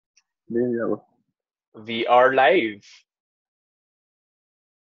नहीं जाओ। We are live.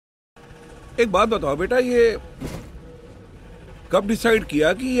 एक बात बताओ बेटा, ये कब डिसाइड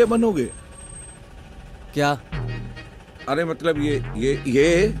किया कि ये बनोगे? क्या? अरे मतलब ये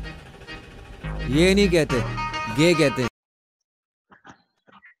नहीं कहते, गे कहते हैं।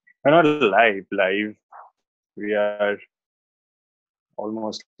 We're not live. We are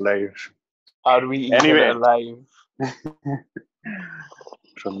almost live. Are we even Anyway. alive?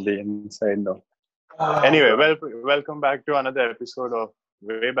 From the inside now. Anyway, welcome back to another episode of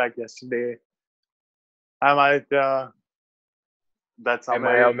Way Back Yesterday. I'm Aditya. That's Am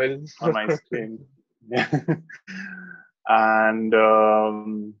I Amel Amil? on my screen. And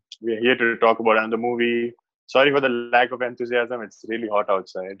we're here to talk about another movie. Sorry for the lack of enthusiasm. It's really hot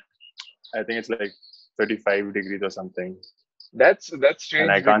outside. I think it's like 35 degrees or something. That's strange,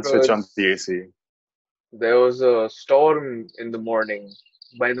 and I can't switch on because the AC. there was a storm in the morning.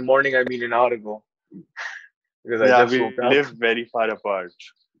 By the morning, I mean an hour ago. Because I Yeah, just we woke up. live very far apart.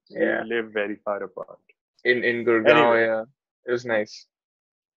 Yeah. We live very far apart. In Gurgaon, Anyway. yeah. It was nice.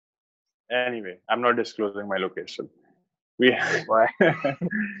 Anyway, I'm not disclosing my location. We Why?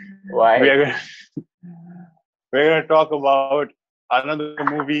 Why? we're going to talk about another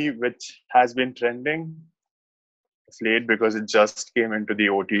movie which has been trending of late because it just came into the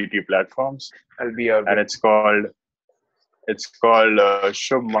OTT platforms, I'll be our and it's called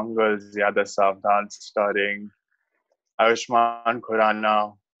Shubh Mangal Zyada Savdhan, starring Ayushmann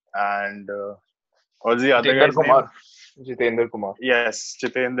Khurrana and what's the other guy's name? Jitendra Kumar. Yes,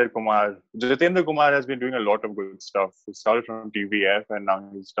 Jitendra Kumar. Jitendra Kumar has been doing a lot of good stuff. He started from TVF and now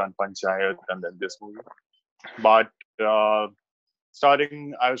he's done Panchayat and then this movie. But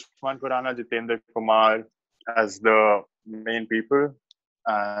starring Ayushmann Khurrana, Jitendra Kumar as the main people,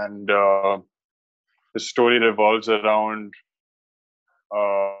 and the story revolves around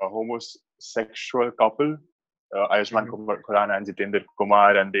a homosexual couple, Ayushmann Khurrana and Jitendra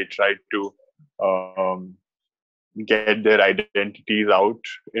Kumar, and they tried to get their identities out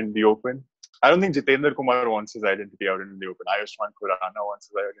in the open. I don't think Jitendra Kumar wants his identity out in the open. Ayushmann Khurrana wants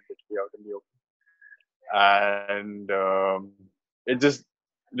his identity out in the open. And it just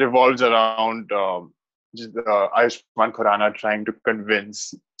revolves around Ayushmann Khurrana trying to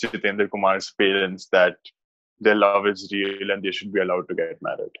convince Jitendra Kumar's parents that their love is real and they should be allowed to get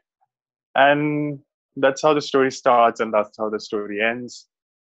married. And that's how the story starts and that's how the story ends.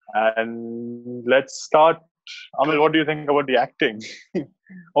 And let's start. Amil, what do you think about the acting?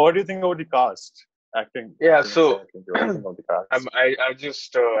 Or what do you think about the cast? Acting. Yeah, so What do you think about the cast? I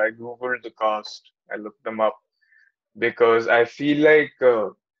just I googled the cast. I looked them up because I feel like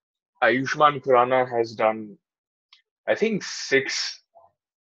Ayushmann Khurrana has done, I think, 6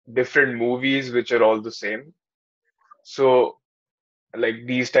 different movies which are all the same. So, like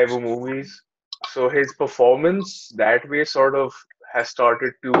these type of movies. So his performance that way sort of has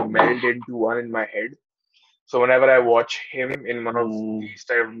started to meld into one in my head. So whenever I watch him in one of these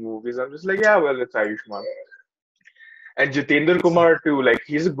type of movies, I'm just like, yeah, well, it's Ayushmann. And Jitendra Kumar too, like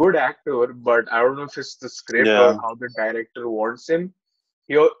he's a good actor, but I don't know if it's the script or how the director wants him.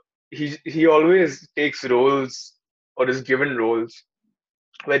 He always takes roles or is given roles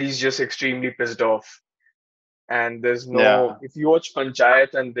where he's just extremely pissed off. And there's no, if you watch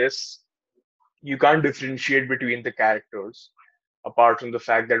Panchayat and this, you can't differentiate between the characters, apart from the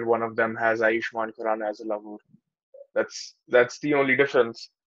fact that one of them has Ayushmann Khurrana as a lover. That's the only difference.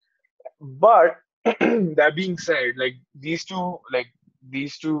 But that being said, like these two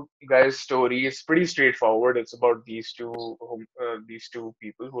guys' story is pretty straightforward. It's about these two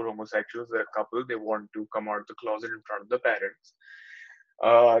people who are homosexuals. They're a couple. They want to come out of the closet in front of the parents.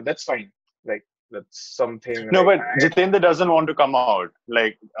 That's fine. Like that's something. No, like, but Jitendra doesn't want to come out.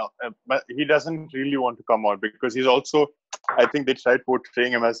 But he doesn't really want to come out because he's also. I think they tried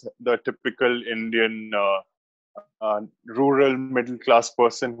portraying him as the typical Indian rural middle class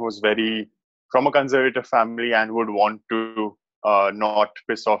person who's very from a conservative family and would want to not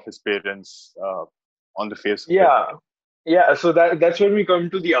piss off his parents on the face of it. Yeah. So that's when we come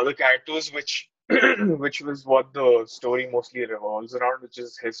to the other characters, which which was what the story mostly revolves around, which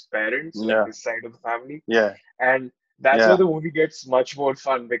is his parents, like his side of the family. Yeah. And that's where the movie gets much more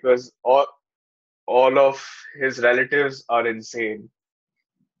fun because all of his relatives are insane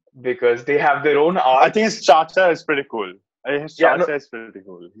because they have their own art. I think his Chacha is pretty cool. His Chacha is pretty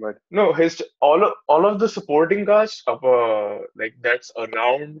cool, but no, his all of the supporting cast of like that's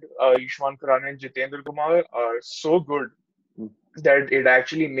around Ayushmann Khurrana and Jitendra Kumar are so good that it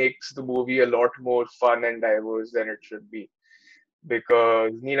actually makes the movie a lot more fun and diverse than it should be.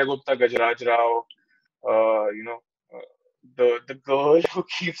 Because Neena Gupta, Gajraj Rao, you know, the girl who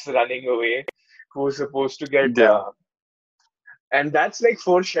keeps running away, who's supposed to get Yeah. and that's like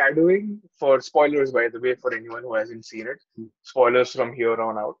foreshadowing for spoilers, by the way, for anyone who hasn't seen it. Spoilers from here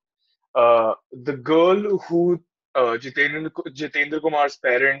on out. The girl who Jitendra Kumar's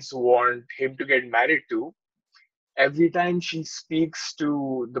parents want him to get married to, every time she speaks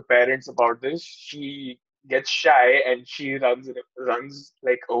to the parents about this, she gets shy and she runs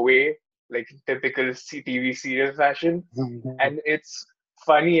like away, like typical TV serial fashion. And it's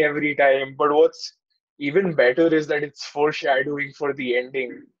funny every time. But what's even better is that it's foreshadowing for the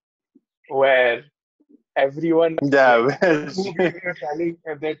ending, where everyone Yeah. like the movie they're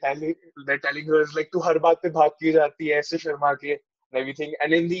telling her is like तू हर बात पे भाग क्यों जाती है ऐसे शर्मा के and everything,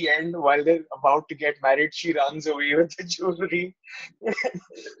 and in the end while they're about to get married she runs away with the jewelry.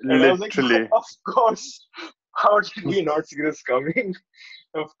 And I was like, Literally. of course, how did we not see this coming?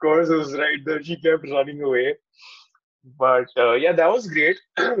 Of course it was right there, she kept running away. But yeah, that was great.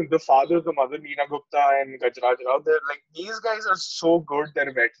 The father, the mother, Neena Gupta and Gajraj Rao, they're like, these guys are so good,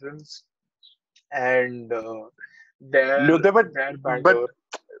 they're veterans. And their No, their but banter.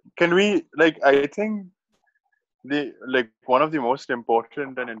 can we I think the one of the most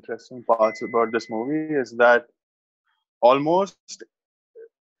important and interesting parts about this movie is that almost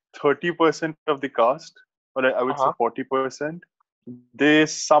 30% of the cast, or I would say Uh-huh. 40%, they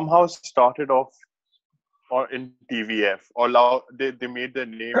somehow started off or in TVF, or they made their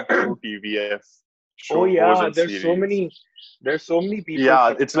name through TVF Oh shows yeah, and series. there's so many people Yeah,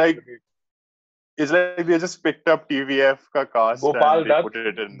 from it's like they just picked up TVF ka cast and Gopal they Dutt, put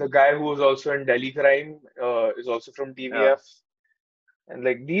it the in. guy who's also in Delhi Crime, is also from Yeah. TVF. And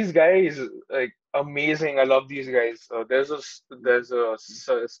like these guys, like amazing. I love these guys. There's a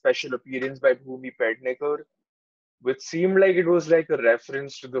special appearance by Bhumi Pednekar, which seemed like it was like a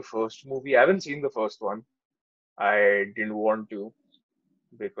reference to the first movie. I haven't seen the first one. I didn't want to,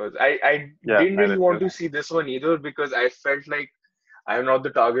 because I Yeah, didn't really neither want did to I. see this one either, because I felt like I'm not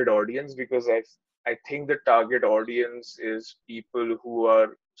the target audience, because I think the target audience is people who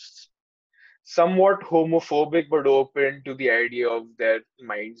are somewhat homophobic but open to the idea of their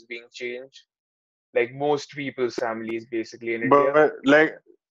minds being changed, like most people's families basically in India. But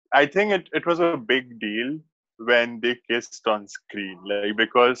I think it was a big deal when they kissed on screen.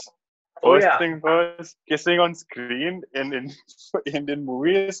 Because Oh first yeah. thing first, kissing on screen in Indian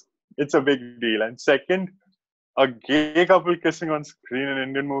movies, it's a big deal. And second, a gay couple kissing on screen in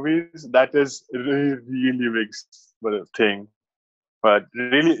Indian movies, that is really big thing. But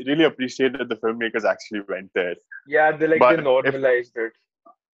really appreciate that the filmmakers actually went there. Yeah, they But if normalized it.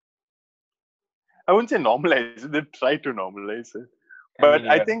 I wouldn't say normalize it, they try to normalize it. I But mean,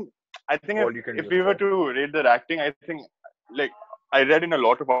 yeah, I think all you can if do is we were try. to rate their acting, I think like I read in a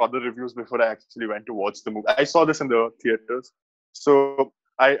lot of other reviews before I actually went to watch the movie. I saw this in the theaters. So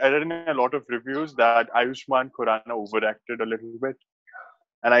I read in a lot of reviews that Ayushmann Khurrana overacted a little bit.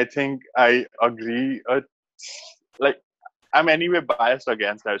 And I think I agree. Like I'm anyway biased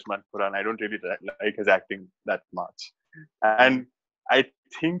against Ayushmann Khurrana. I don't really like his acting that much. And I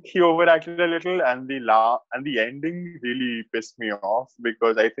think he overacted a little, and the ending really pissed me off,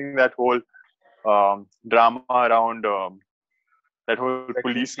 because I think that whole drama around that whole Section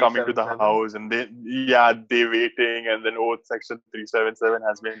police coming to the 377. house and they waiting, and then Section 377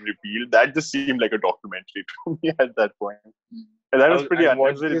 has been repealed. That just seemed like a documentary to me at that point. And that was pretty I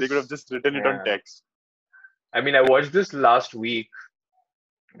watched unnecessary. They could have this. just written it on Yeah, text. I mean, I watched this last week,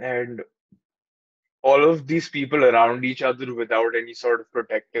 and all of these people around each other without any sort of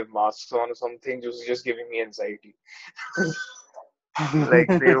protective masks on or something was just giving me anxiety. Like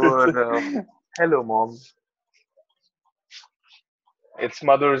they were, hello, mom. It's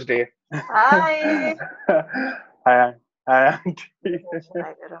Mother's Day. Hi I, I,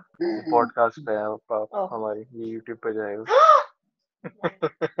 हाय करो ये podcast पे है ओह हमारी, ये YouTube पे जाएगा.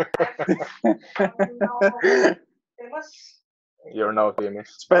 Famous You're now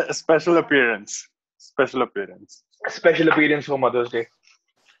famous. special appearance. Special appearance. Special appearance for Mother's Day.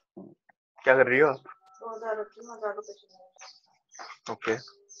 क्या कर रही हो आप? 2000 रुपये Okay.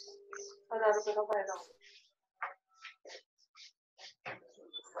 1000 रुपये का फायदा होगा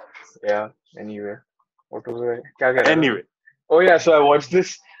Yeah. Anyway, what was I? क्या कह रहा था? Anyway, Oh yeah, so I watched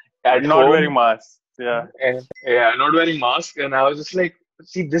this at not home. wearing masks. Yeah. And yeah, not wearing mask, and I was just like,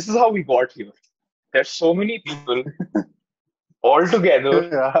 see, this is how we got here. There's so many people all together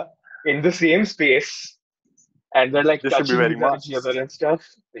Yeah. in the same space, and they're like They should be touching wearing each other masks. and stuff.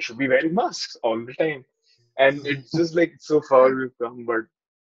 They should be wearing masks all the time. And it's just like so far we've come, but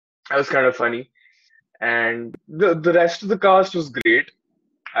that was kind of funny. And the rest of the cast was great.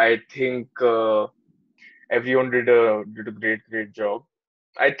 I think Everyone did a great job.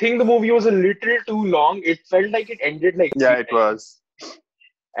 I think the movie was a little too long. It felt like it ended like Yeah, three it times. was.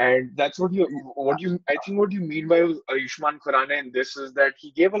 And that's what you I think what you mean by Ayushmann Khurrana in this is that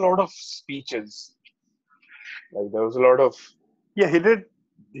he gave a lot of speeches. Like there was a lot of Yeah, he did.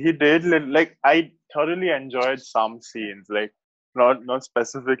 He did. Like, I thoroughly enjoyed some scenes. Like, not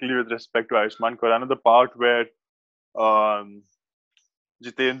specifically with respect to Ayushmann Khurrana. The part where um,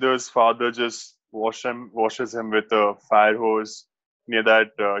 Jitendra's father just washes him with a fire hose near that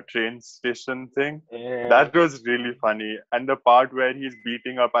train station thing. yeah, That was really funny. And the part where he's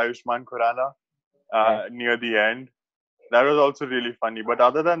beating up Ayushmann Khurrana yeah. near the end, that was also really funny. But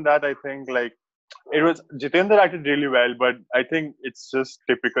other than that, I think like it was Jitendra acted really well, but I think it's just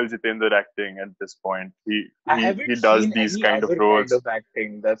typical Jitendra acting at this point. He I he haven't he does seen these any kind of other kind roles. of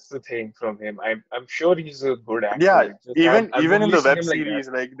acting. That's the thing from him. I'm sure he's a good actor. Yeah, It's just even I've even in only the seen web him like that. series,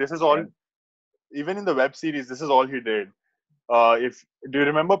 like this is Yeah. all. Even in the web series, this is all he did. If do you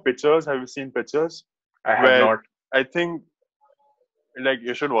remember Pictures? Have you seen Pictures? I have Where not. I think like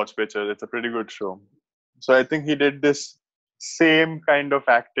you should watch Pictures. It's a pretty good show. So I think he did this same kind of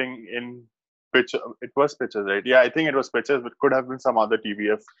acting in Picture. It was Pictures, right? Yeah, I think it was Pictures, but could have been some other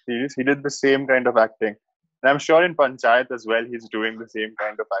TVF series. He did the same kind of acting, and I'm sure in Panchayat as well, he's doing the same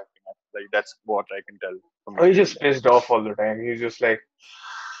kind of acting. Like that's what I can tell from the Oh, he's trailer. just pissed off all the time. He's just like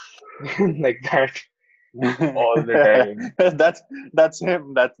like that all the time. that's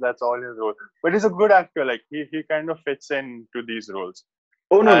him. That's all his role. But he's a good actor. Like he kind of fits into these roles,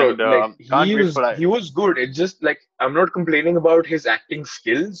 Oh no, and like can't wait for he was good. It's just like I'm not complaining about his acting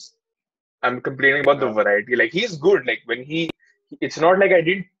skills. I'm complaining about the yeah. variety. Like he's good. Like when it's not like I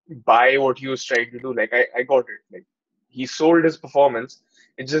didn't buy what he was trying to do. Like I got it. Like he sold his performance.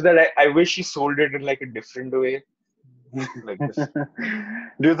 It's just that I wish he sold it in like a different way. Like this.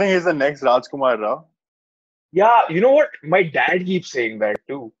 Do you think he's the next Rajkumar Rao? Yeah, you know what? My dad keeps saying that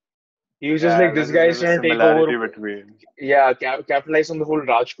too. He was just like, Yeah, this guy is there's a trying to take over. similarity between. Yeah, capitalize on the whole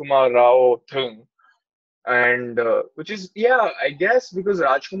Rajkumar Rao thing. And which is, yeah, I guess because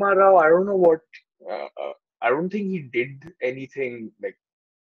Rajkumar Rao, I don't know what, I don't think he did anything like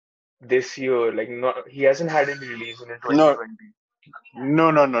this year. Like, not, he hasn't had any release in No,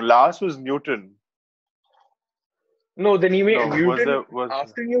 2020. no. Last was Newton. No, then he made No, Newton. was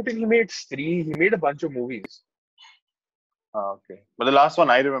After Newton, he made Stree. He made a bunch of movies. okay. But the last one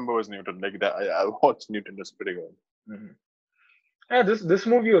I remember was Newton. Like that, I watched Newton. It was pretty good. Mhm. Yeah, this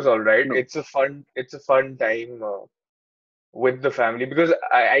movie was all right. No. It's a fun time with the family because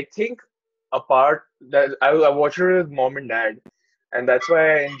I think a part that I watched it with mom and dad, and that's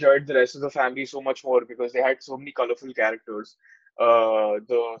why I enjoyed the rest of the family so much more because they had so many colorful characters.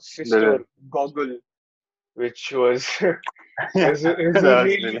 The sister The- Goggle, which was yeah, is a that was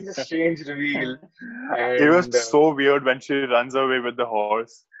really really. strange reveal, It was and so weird when she runs away with the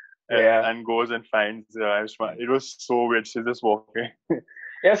horse yeah, and goes and finds Ayushmann. It was so weird. She's just walking.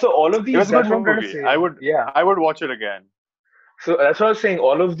 yeah. So all of It these, was a good that's what I'm trying to movie. say. Yeah. I would watch it again. So that's what I was saying.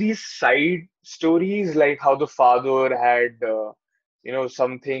 All of these side stories, like how the father had,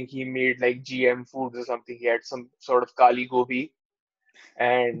 something he made like GM foods or something. He had some sort of Kali Gobi,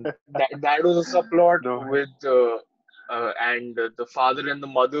 and that was a subplot No. with and the father and the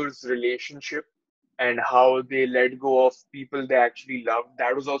mother's relationship and how they let go of people they actually loved.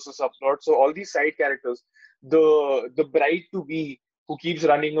 That was also subplot. So all these side characters, the bride to be who keeps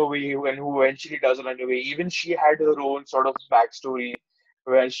running away and who eventually does run away, even she had her own sort of backstory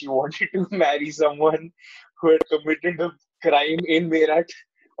where she wanted to marry someone who had committed a crime in Meerut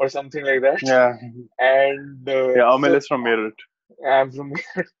or something like that. Yeah. And Yeah, Amil so is from Meerut. I'm from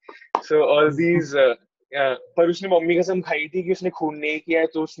so all these पर उसने mummy कसम खाई थी कि उसने खून नहीं किया है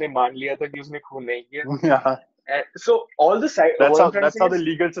तो उसने मान लिया था कि उसने खून नहीं किया. Yeah. And so all the side what I'm trying to That's say how the is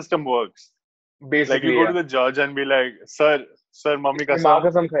legal system works. Like you basically go to yeah the judge and be like, sir, mummy उसने माँ kasam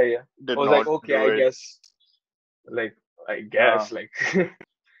कसम खाई है. I did was like not okay do it. like I Yeah. guess like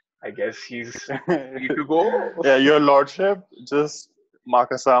I guess he's free to go. Yeah, your lordship, just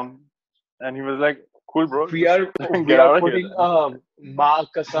makasam. And he was like, cool, bro. we Just are we get are out of here putting then. Ma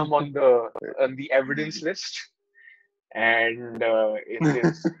Kasam on the evidence list and it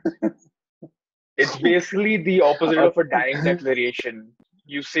is it's basically the opposite of a dying declaration.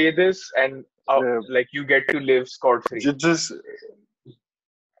 You say this and Yeah. like you get to live scot free. You just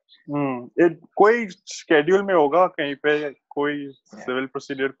it कोई schedule में होगा कहीं पे कोई civil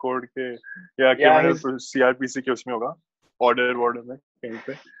procedure code के या Yeah, criminal CRPC के उसमें होगा order में कहीं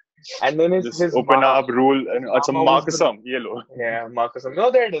पे and then just his open mom, up rule and अच्छा mama was the Markasam ये लो yeah Marcus. No,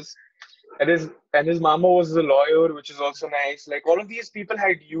 there it is. and his mama was the lawyer, which is also nice. Like all of these people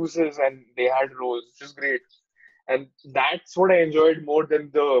had uses and they had roles, which is great. And that's what I enjoyed more than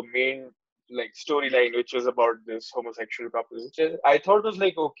the main like storyline, which was about this homosexual couple, which I thought was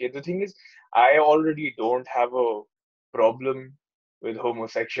like okay. The thing is, I already don't have a problem with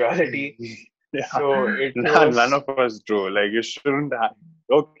homosexuality, Yeah, so it none was of us do. Like you shouldn't have.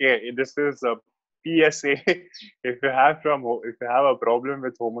 Okay, this is a PSA. If you have a problem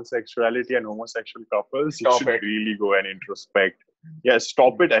with homosexuality and homosexual couples, you stop should it. really go and introspect. Yeah,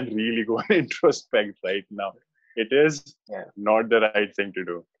 stop it and really go and introspect right now. It is Yeah. not the right thing to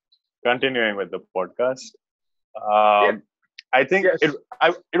do. Continuing with the podcast, Yeah. I think Yes.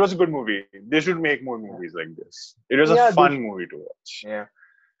 it was a good movie. They should make more movies like this. It was Yeah. a fun movie to watch. Yeah.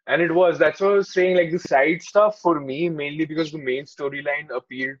 And it was, that's what I was saying, like the side stuff for me, mainly because the main storyline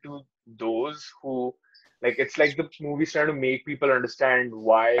appealed to those who, like, it's like the movie's trying to make people understand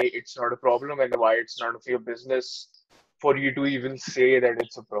why it's not a problem and why it's none of your business for you to even say that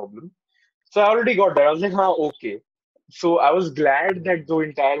it's a problem. So I already got that. I was like, huh, okay. So I was glad that the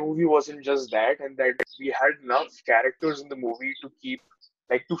entire movie wasn't just that and that we had enough characters in the movie to keep,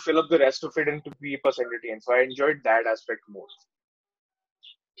 like, to fill up the rest of it and to keep us entertained. So I enjoyed that aspect more.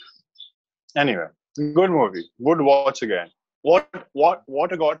 Anyway, good movie. Would watch again. What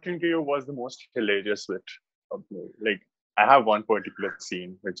got into you was the most hilarious bit of the movie. Like I have one particular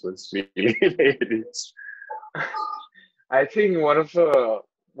scene which was really hilarious. I think one of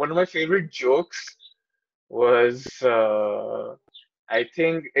my favorite jokes was I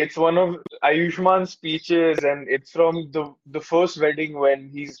think it's one of Ayushman's speeches and it's from the first wedding when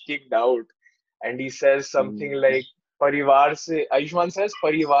he's kicked out and he says something Mm. like परिवार से Ayushman says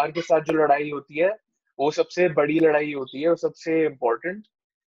परिवार के साथ जो लड़ाई होती है वो सबसे बड़ी लड़ाई होती है वो सबसे इम्पोर्टेंट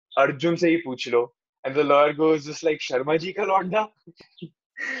अर्जुन से ही पूछ लो and the lawyer goes just like Sharma ji का लौंडा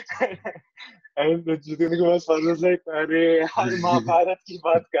and Jitendra Kumar's father was like अरे यार महाभारत की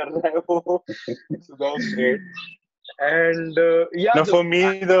बात कर रहा है वो so that was great and yeah Now, for me,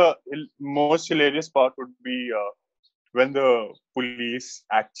 the most hilarious part would be when the police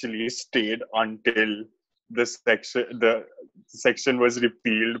actually stayed until the section was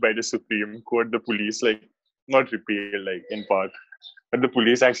repealed by the Supreme Court. The police, like, not repealed, like in part, but the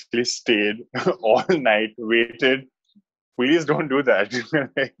police actually stayed all night, waited. Police don't do that.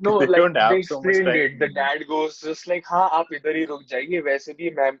 Like, no they like don't they have so much explained time. it the dad goes just like हाँ आप इधर ही रुक जाइए वैसे भी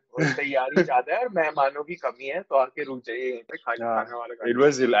ma'am तैयारी ज्यादा है और मेहमानों की कमी है तो आके रुक जाइए यहीं पे Yeah, खाना वाला खा it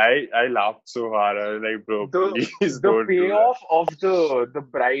लीजिए was. I laughed so hard. I was like, bro, please the don't do that. payoff of the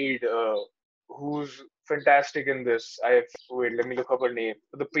bride who's fantastic in this. Wait, let me look up her name.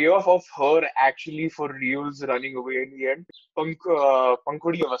 The payoff of her actually for reals running away in the end.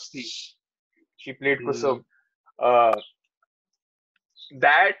 Pankhodi Avasthi. She played Kusum. Uh,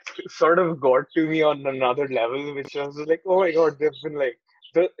 that sort of got to me on another level, which I was like, oh my god, they've been like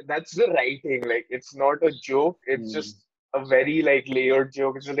that's the writing. Like it's not a joke, it's Mm. just a very like layered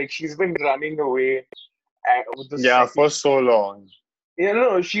joke. It's like she's been running away with the Yeah, for second. so long. Yeah,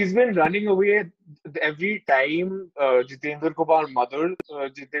 no, she's been running away every time Jitendra Kumar's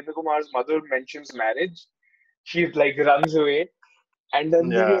mother mentions marriage. She like runs away, and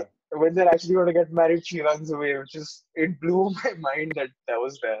then Yeah. when they're actually going to get married, she runs away, which is it blew my mind that that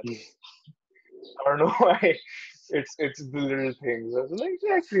was there. I don't know why. It's the little things. I was like,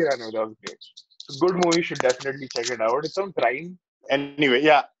 yeah, actually, I know that was great. It's a good movie. You should definitely check it out. It's on Prime. Anyway,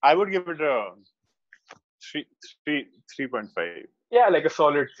 yeah, I would give it a 3.5. Yeah, like a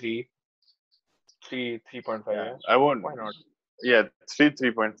solid 3.5. Yeah, Yeah, I won't. why not? Yeah,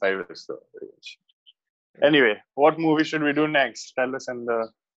 3.5 is the range. Anyway, what movie should we do next? Tell us in the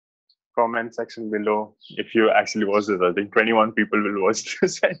comment section below if you actually watch this. I think 21 people will watch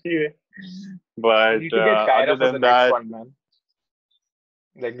this anyway. You But need to get Kyra other for the than next that, one, man.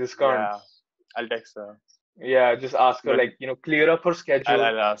 Like discount. yeah, I'll text her. Yeah, just ask her, But like, clear up her schedule,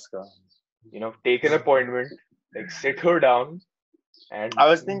 I'll ask her. Take an appointment, like, sit her down, and I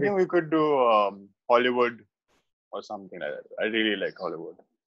was thinking we could do Hollywood or something like that. I really like Hollywood.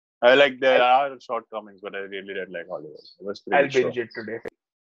 There are shortcomings, but I really did like Hollywood. It was I'll pretty binge sure. it today.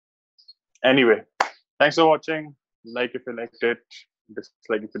 Anyway, thanks for watching. Like if you liked it,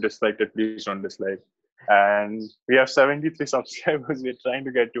 dislike if you disliked it, please don't dislike. And we have 73 subscribers. We're trying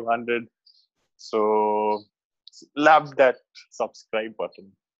to get to 100. So love that subscribe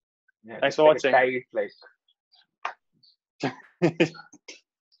button. Yeah, Thanks just for like a watching. tight, like.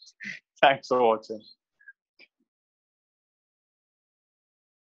 Thanks for watching.